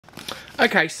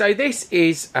Okay, so this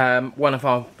is one of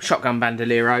our shotgun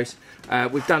bandoleros.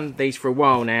 We've done these for a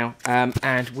while now,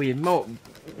 and we're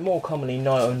more commonly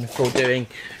known for doing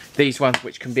these ones,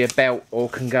 which can be a belt or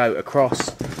can go across.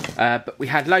 But we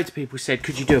had loads of people said,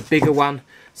 could you do a bigger one?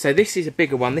 So this is a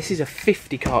bigger one. This is a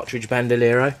 50 cartridge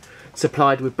bandolero,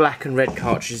 supplied with black and red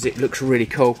cartridges. It looks really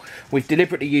cool. We've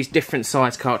deliberately used different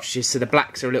size cartridges, so the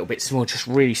blacks are a little bit small, just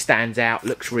really stands out,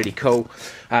 looks really cool.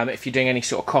 If you're doing any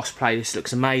sort of cosplay, this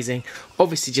looks amazing.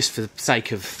 Obviously, just for the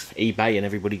sake of eBay and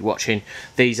everybody watching,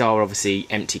 these are obviously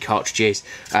empty cartridges,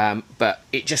 but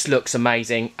it just looks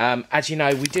amazing. As you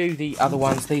know, we do the other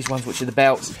ones, these ones which are the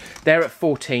belts, they're at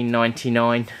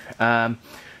 $14.99.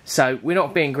 So we're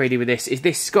not being greedy with this.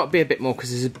 This has got to be a bit more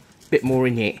because there's a bit more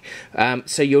in it.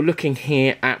 So you're looking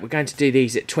here at, we're going to do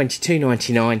these at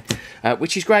 $22.99,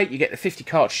 which is great. You get the 50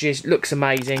 cartridges, looks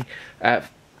amazing.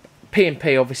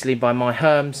 P&P obviously by My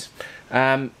Herms.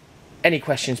 Any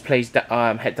questions, please don't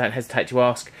hesitate to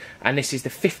ask. And this is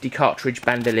the 50 cartridge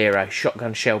bandolero,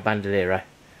 shotgun shell bandolero.